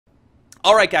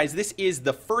All right, guys, this is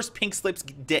the first Pink Slips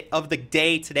of the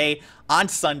day today on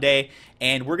Sunday,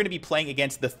 and we're going to be playing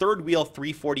against the Third Wheel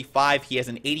 345. He has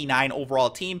an 89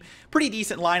 overall team. Pretty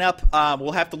decent lineup.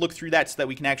 We'll have to look through that so that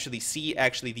we can actually see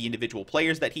the individual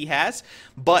players that he has.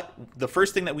 But the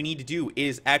first thing that we need to do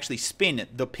is actually spin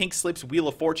the Pink Slips Wheel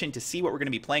of Fortune to see what we're going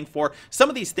to be playing for. Some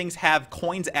of these things have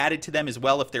coins added to them as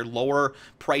well if they're lower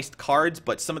priced cards,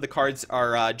 but some of the cards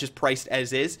are just priced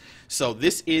as is. So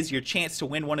this is your chance to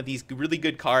win one of these really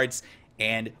good cards,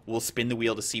 and we'll spin the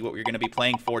wheel to see what we're going to be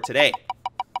playing for today.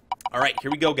 All right,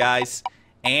 here we go, guys.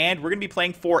 And we're going to be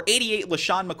playing for 88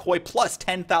 LeSEAN McCOY plus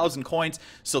 10,000 coins.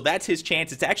 So that's his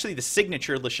chance. It's actually the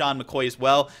signature LeSEAN McCOY as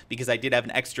well, because I did have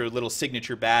an extra little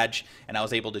signature badge, and I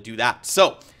was able to do that.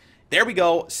 So there we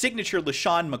go, signature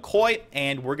LeSEAN McCOY,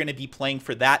 and we're going to be playing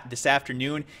for that this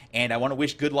afternoon. And I want to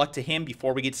wish good luck to him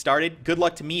before we get started. Good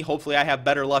luck to me. Hopefully I have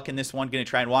better luck in this one. Going to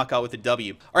try and walk out with a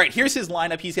W. All right, here's his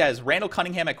lineup. He has Randall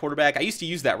Cunningham at quarterback. I used to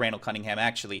use that Randall Cunningham,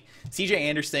 actually. CJ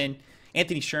Anderson,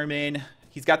 Anthony Sherman.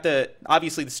 He's got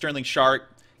obviously the Sterling Shark,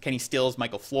 Kenny Stills,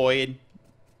 Michael Floyd,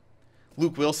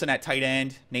 Luke Wilson at tight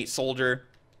end, Nate Soldier,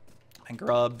 and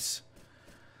Grubbs,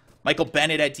 Michael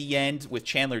Bennett at D end with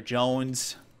Chandler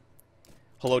Jones,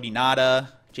 Haloti Ngata,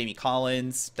 Jamie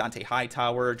Collins, Dante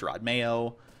Hightower, Gerard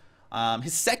Mayo.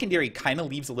 His secondary kind of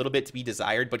leaves a little bit to be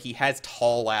desired, but he has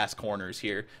tall-ass corners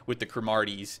here with the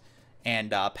Cromarties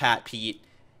and Pat Pete.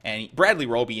 And Bradley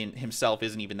Roby himself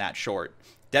isn't even that short.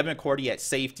 Devin McCourty at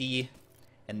safety,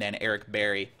 and then Eric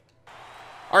Berry.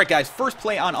 All right, guys, first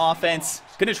play on offense.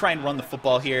 Going to try and run the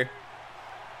football here.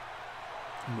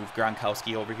 Move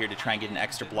Gronkowski over here to try and get an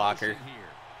extra blocker.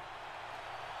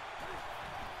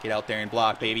 Get out there and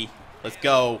block, baby. Let's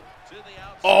go.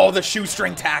 Oh, the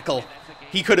shoestring tackle.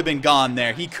 He could have been gone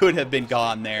there. He could have been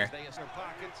gone there.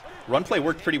 Run play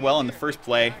worked pretty well in the first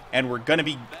play, and we're going to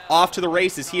be off to the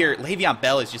races here. Le'Veon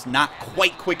Bell is just not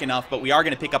quite quick enough, but we are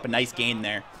going to pick up a nice gain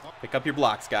there. Pick up your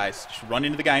blocks, guys. Just run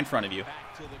into the guy in front of you.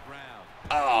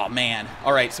 Oh, man.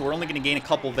 All right, so we're only going to gain a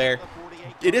couple there.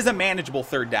 It is a manageable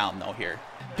third down, though, here.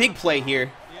 Big play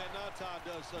here.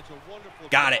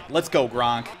 Got it. Let's go,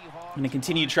 Gronk. I'm going to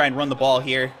continue to try and run the ball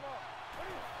here.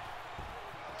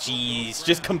 Jeez,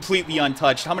 just completely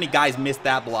untouched. How many guys missed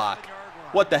that block?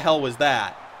 What the hell was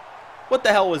that? What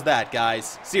the hell was that,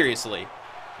 guys? Seriously.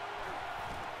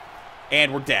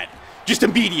 And we're dead. Just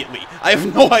immediately. I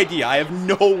have no idea. I have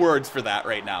no words for that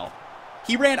right now.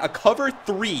 He ran a cover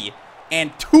 3,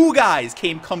 and 2 guys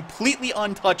came completely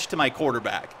untouched to my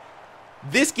quarterback.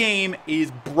 This game is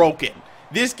broken.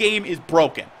 This game is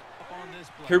broken.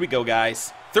 Here we go,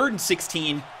 guys. 3rd and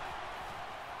 16.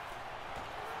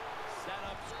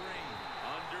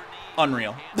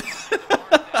 Unreal.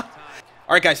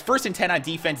 All right, guys, 1st and 10 on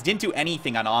defense. Didn't do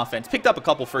anything on offense. Picked up a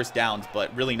couple first downs,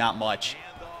 but really not much.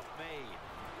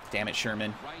 Damn it,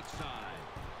 Sherman.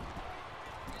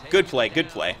 Good play, good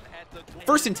play.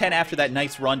 1st and 10 after that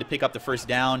nice run to pick up the first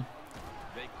down.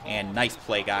 And nice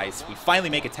play, guys. We finally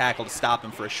make a tackle to stop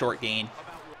him for a short gain.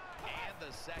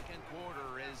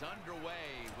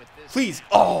 Please.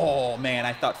 Oh, man,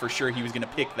 I thought for sure he was going to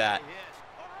pick that.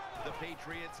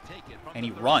 And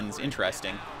he runs.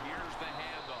 Interesting.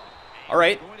 All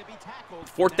right.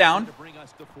 4th down.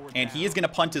 And he is going to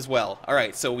punt as well. All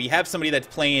right, so we have somebody that's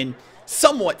playing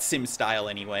somewhat sim style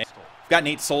anyway. We've got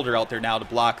Nate Soldier out there now to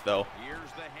block, though.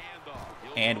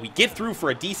 And we get through for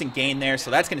a decent gain there,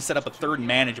 so that's going to set up a 3rd and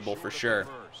manageable for sure.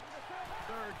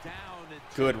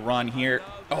 Good run here.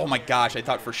 Oh, my gosh, I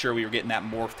thought for sure we were getting that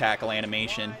morph tackle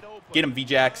animation. Get him,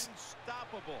 VJax.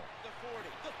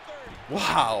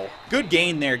 Wow, good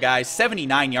gain there, guys.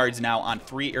 79 yards now on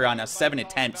 7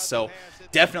 attempts, so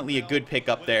definitely a good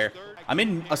pickup there. I'm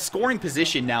in a scoring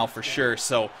position now for sure,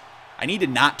 so I need to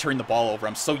not turn the ball over.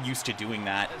 I'm so used to doing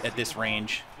that at this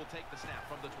range.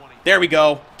 There we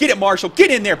go. Get it, Marshall. Get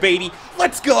in there, baby.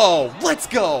 Let's go. Let's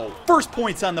go. First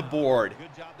points on the board.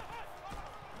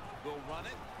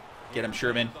 Get him,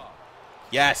 Sherman.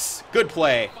 Yes. Good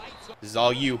play. This is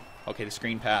all you. Okay, the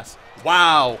screen pass.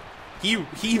 Wow. He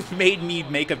made me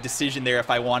make a decision there if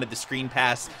I wanted the screen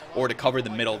pass or to cover the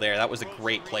middle there. That was a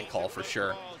great play call for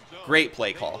sure. Great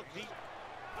play call.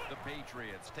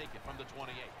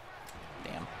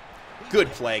 Damn. Good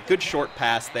play. Good short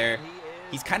pass there.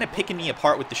 He's kind of picking me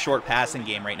apart with the short passing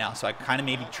game right now, so I kind of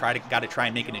maybe got to try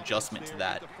and make an adjustment to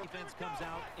that.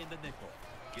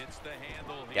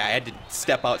 Yeah, I had to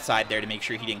step outside there to make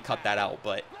sure he didn't cut that out,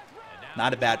 but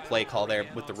not a bad play call there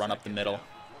with the run up the middle.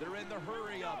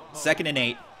 2nd and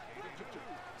 8. Is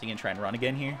he going to try and run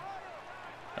again here?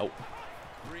 Nope.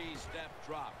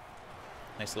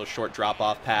 Nice little short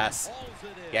drop-off pass.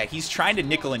 Yeah, he's trying to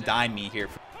nickel and dime me here.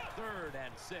 3rd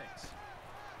and 6.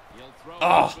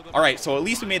 Oh, all right, so at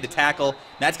least we made the tackle.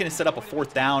 That's going to set up a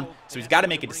 4th down, so he's got to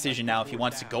make a decision now if he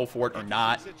wants to go for it or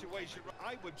not.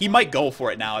 He might go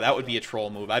for it now. That would be a troll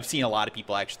move. I've seen a lot of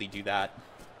people actually do that.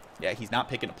 Yeah, he's not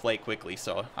picking a play quickly,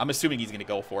 so I'm assuming he's going to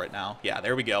go for it now. Yeah,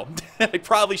 there we go. I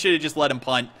probably should have just let him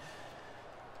punt.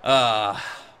 All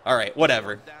right,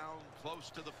 whatever.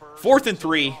 4th and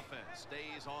 3.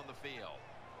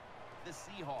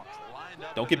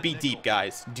 Don't get beat deep,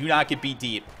 guys. Do not get beat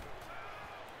deep.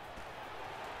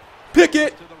 Pick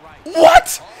it.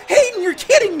 What? Hayden, you're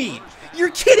kidding me. You're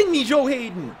kidding me, Joe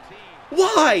Hayden.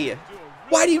 Why?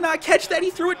 Why do you not catch that? He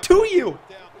threw it to you.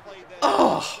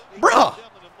 Oh, bruh.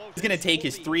 He's going to take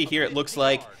his 3 here, it looks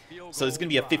like. So this is going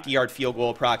to be a 50-yard field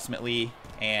goal approximately.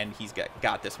 And he's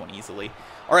got this one easily.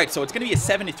 All right, so it's going to be a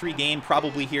 7-3 game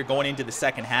probably here going into the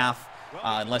second half.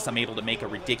 Unless I'm able to make a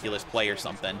ridiculous play or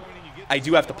something. I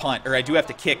do have to punt, or I do have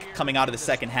to kick coming out of the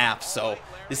second half. So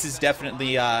this is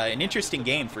definitely an interesting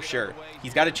game for sure.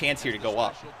 He's got a chance here to go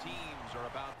up.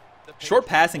 Short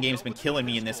passing game's been killing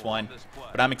me in this one,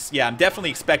 but I'm definitely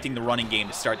expecting the running game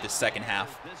to start this second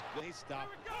half.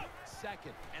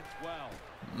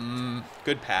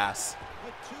 Good pass.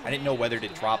 I didn't know whether to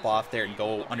drop off there and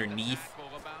go underneath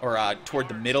or toward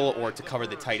the middle or to cover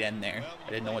the tight end there. I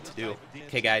didn't know what to do.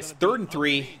 Okay, guys, 3rd and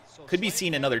 3. Could be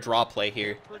seeing another draw play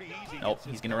here. Nope,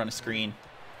 he's going to run a screen.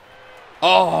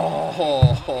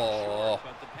 Oh,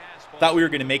 thought we were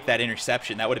going to make that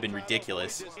interception. That would have been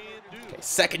ridiculous. Okay,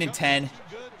 2nd and 10.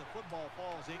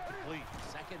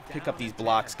 Pick up these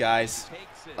blocks, guys.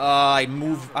 I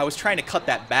was trying to cut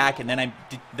that back, and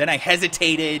then I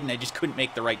hesitated, and I just couldn't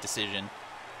make the right decision.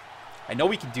 I know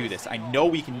we can do this. I know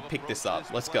we can pick this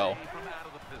up. Let's go.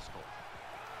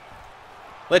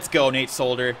 Let's go, Nate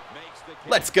Solder.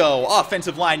 Let's go.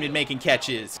 Offensive lineman making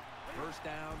catches.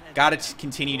 Got to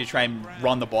continue to try and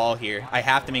run the ball here. I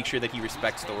have to make sure that he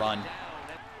respects the run.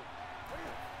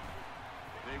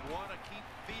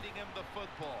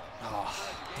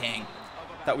 Oh, dang.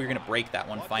 Thought we were going to break that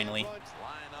one finally.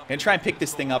 Going to try and pick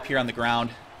this thing up here on the ground.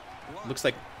 Looks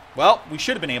like, well, we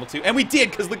should have been able to. And we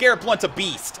did, because LeGarrette Blount's a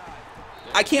beast.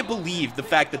 I can't believe the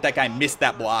fact that that guy missed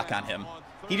that block on him.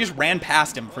 He just ran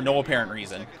past him for no apparent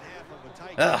reason.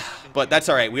 Ugh, but that's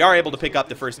all right. We are able to pick up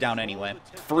the 1st down anyway.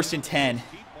 1st and 10.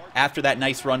 After that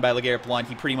nice run by LeGarrette Blount,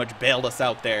 he pretty much bailed us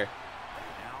out there.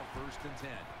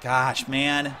 Gosh,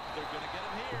 man.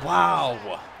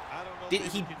 Wow.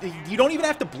 You don't even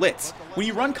have to blitz. When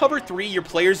you run cover 3, your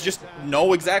players just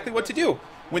know exactly what to do.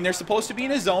 When they're supposed to be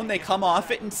in a zone, they come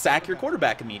off it and sack your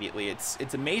quarterback immediately.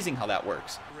 It's amazing how that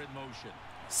works.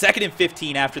 2nd and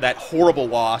 15 after that horrible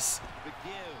loss.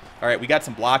 All right, we got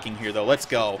some blocking here, though. Let's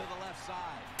go.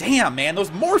 Damn, man,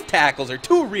 those morph tackles are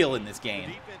too real in this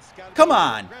game. Come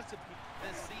on.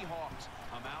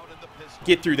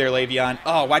 Get through there, Le'Veon.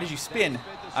 Oh, why did you spin?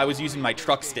 I was using my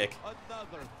truck stick.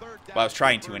 Well, I was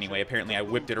trying to anyway. Apparently, I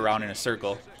whipped it around in a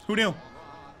circle. Who knew?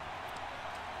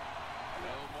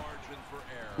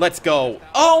 Let's go.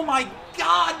 Oh, my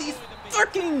God. These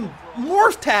fucking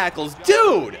morph tackles.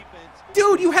 Dude.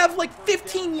 Dude, you have like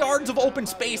 15 yards of open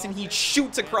space, and he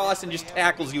shoots across and just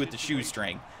tackles you with the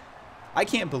shoestring. I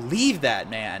can't believe that,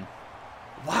 man.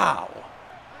 Wow.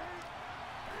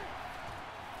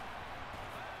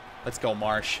 Let's go,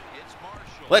 Marsh.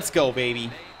 Let's go,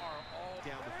 baby.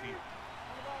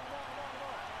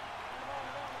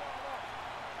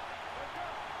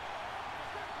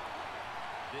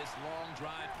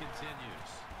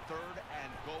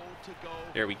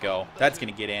 There we go. That's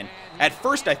going to get in. At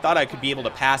first, I thought I could be able to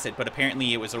pass it, but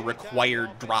apparently it was a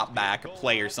required drop back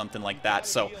play or something like that.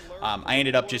 So I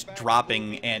ended up just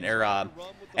dropping and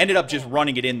ended up just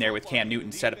running it in there with Cam Newton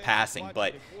instead of passing.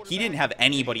 But he didn't have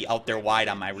anybody out there wide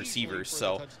on my receivers.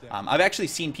 So I've actually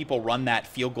seen people run that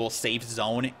field goal safe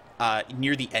zone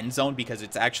near the end zone because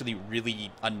it's actually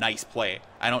really a nice play.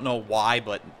 I don't know why,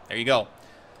 but there you go.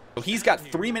 So he's got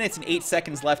 3 minutes and 8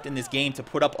 seconds left in this game to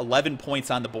put up 11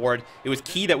 points on the board. It was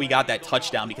key that we got that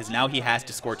touchdown because now he has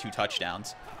to score 2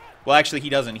 touchdowns. Well, actually, he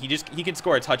doesn't. He can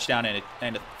score a touchdown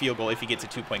and a field goal if he gets a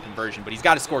 2-point conversion, but he's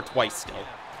got to score twice still.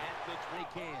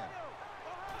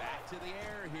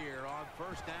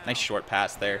 Nice short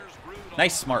pass there.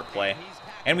 Nice smart play.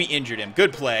 And we injured him.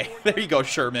 Good play. There you go,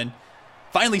 Sherman.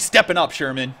 Finally stepping up,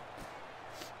 Sherman.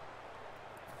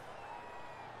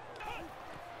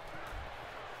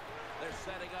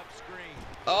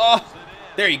 Oh,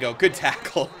 there you go. Good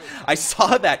tackle. I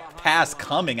saw that pass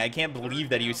coming. I can't believe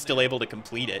that he was still able to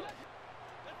complete it.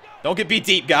 Don't get beat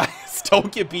deep, guys.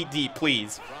 Don't get beat deep,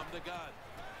 please.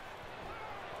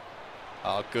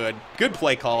 Oh, good. Good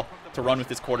play call to run with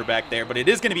this quarterback there. But it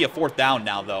is going to be a 4th down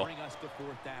now, though.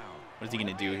 What is he going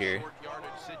to do here?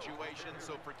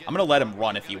 I'm going to let him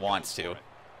run if he wants to. I'm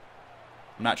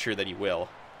not sure that he will.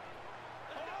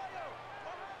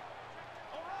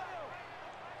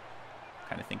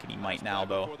 Kind of thinking he might now,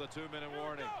 though.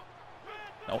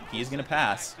 Nope, he is going to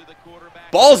pass.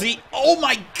 Ballsy! Oh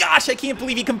my gosh, I can't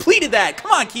believe he completed that.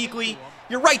 Come on, Kliquid.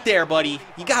 You're right there, buddy.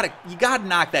 You gotta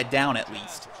knock that down at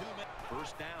least.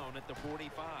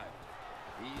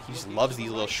 He just loves these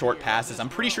little short passes. I'm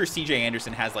pretty sure CJ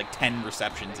Anderson has like 10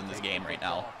 receptions in this game right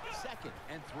now.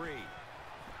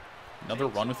 Another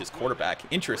run with his quarterback.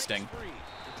 Interesting.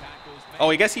 Oh,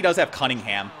 I guess he does have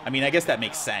Cunningham. I mean, I guess that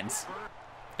makes sense.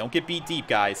 Don't get beat deep,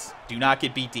 guys. Do not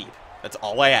get beat deep. That's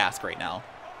all I ask right now.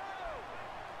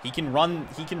 He can run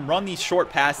these short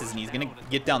passes, and he's going to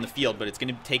get down the field, but it's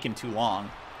going to take him too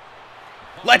long.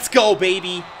 Let's go,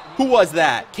 baby. Who was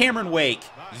that? Cameron Wake.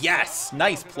 Yes.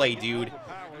 Nice play, dude.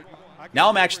 Now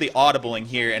I'm actually audibling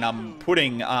here, and I'm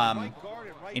putting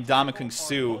Ndamukong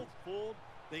Suh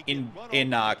in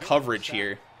coverage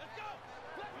here.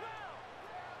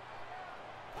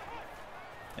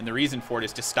 And the reason for it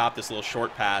is to stop this little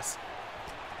short pass.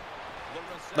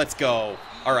 Let's go.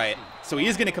 All right. So he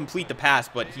is going to complete the pass,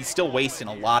 but he's still wasting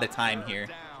a lot of time here.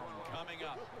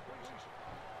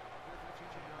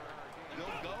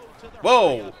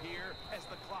 Whoa.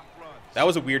 That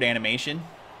was a weird animation.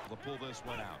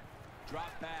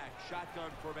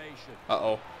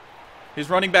 Uh-oh. His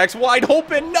running back's wide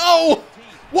open. No!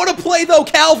 What a play, though,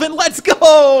 Calvin. Let's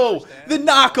go! The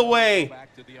knockaway.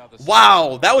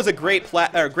 Wow, that was a great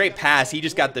pass. He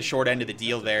just got the short end of the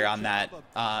deal there on that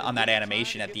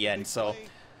animation at the end. So,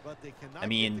 I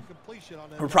mean,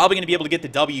 we're probably going to be able to get the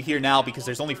W here now because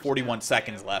there's only 41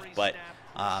 seconds left. But,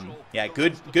 yeah,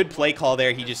 good play call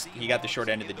there. He got the short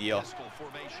end of the deal.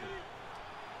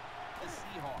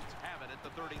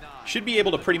 Should be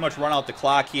able to pretty much run out the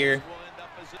clock here.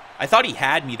 I thought he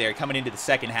had me there coming into the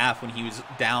second half when he was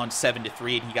down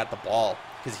 7-3 and he got the ball.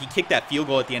 Because he kicked that field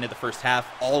goal at the end of the first half,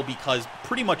 all because,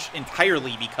 pretty much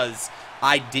entirely because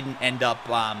I didn't end up,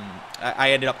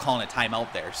 I ended up calling a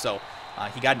timeout there. So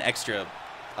he got an extra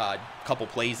couple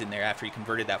plays in there after he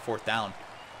converted that fourth down.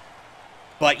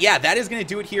 But yeah, that is going to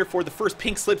do it here for the first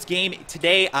Pink Slips game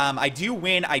today. I do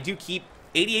win. I do keep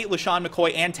 88 LeSean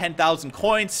McCoy and 10,000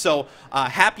 coins, so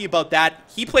happy about that.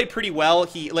 He played pretty well.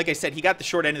 Like I said, he got the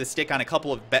short end of the stick on a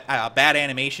couple of bad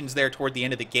animations there toward the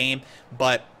end of the game,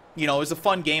 but you know, it was a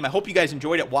fun game. I hope you guys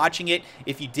enjoyed it watching it.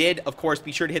 If you did, of course,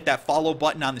 be sure to hit that follow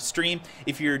button on the stream.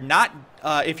 If you're not,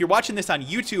 if you're watching this on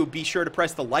YouTube, be sure to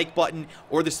press the like button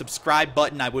or the subscribe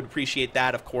button. I would appreciate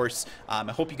that, of course. I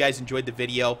hope you guys enjoyed the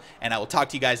video, and I will talk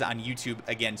to you guys on YouTube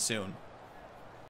again soon.